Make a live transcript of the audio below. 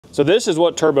So this is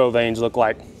what turbo vanes look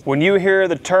like. When you hear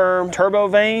the term turbo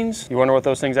vanes, you wonder what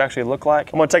those things actually look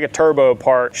like? I'm gonna take a turbo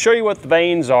apart, show you what the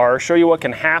vanes are, show you what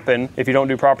can happen if you don't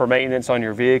do proper maintenance on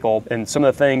your vehicle, and some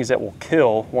of the things that will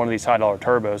kill one of these high-dollar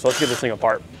turbos. So let's get this thing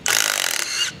apart.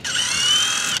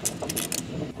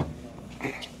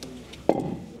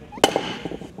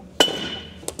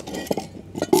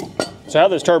 So how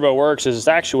this turbo works is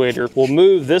this actuator will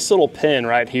move this little pin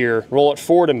right here, roll it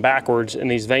forward and backwards,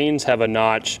 and these vanes have a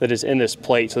notch that is in this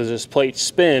plate. So as this plate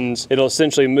spins, it'll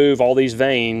essentially move all these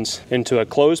vanes into a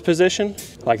closed position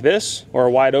like this, or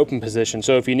a wide open position.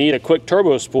 So if you need a quick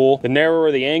turbo spool, the narrower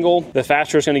the angle, the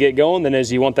faster it's gonna get going. Then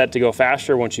as you want that to go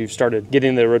faster, once you've started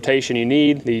getting the rotation you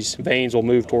need, these vanes will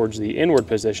move towards the inward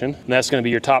position, and that's gonna be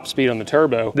your top speed on the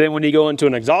turbo. Then when you go into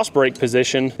an exhaust brake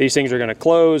position, these things are gonna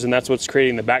close, and that's what's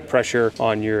creating the back pressure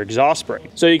on your exhaust brake.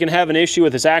 So you can have an issue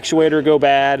with this actuator go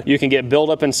bad. You can get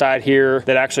buildup inside here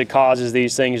that actually causes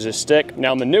these things to stick.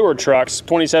 Now in the newer trucks,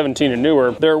 2017 and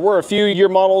newer, there were a few year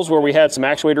models where we had some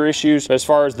actuator issues. As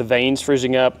far as the vanes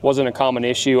freezing up, wasn't a common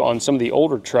issue. On some of the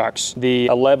older trucks, the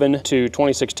 11 to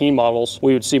 2016 models,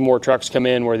 we would see more trucks come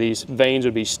in where these vanes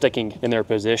would be sticking in their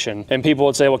position. And people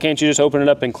would say, well, can't you just open it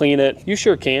up and clean it? You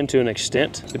sure can to an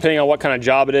extent. Depending on what kind of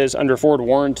job it is, under Ford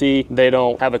warranty, they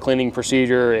don't have a cleaning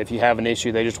procedure. If you have an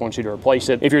issue, they just want you to replace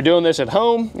it. If you're doing this at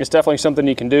home, it's definitely something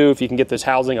you can do if you can get this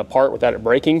housing apart without it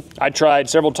breaking. I tried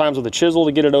several times with a chisel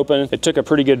to get it open. It took a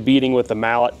pretty good beating with the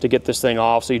mallet to get this thing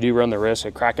off, so you do run the risk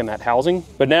of cracking that housing.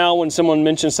 But now when someone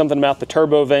mentions something about the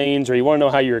turbo vanes, or you want to know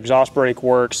how your exhaust brake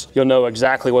works, you'll know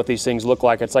exactly what these things look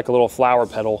like. It's like a little flower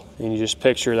petal, and you just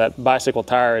picture that bicycle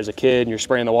tire as a kid, and you're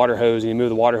spraying the water hose, and you move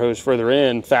the water hose further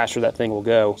in, faster that thing will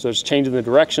go. So it's changing the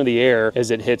direction of the air as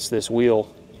it hits this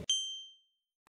wheel.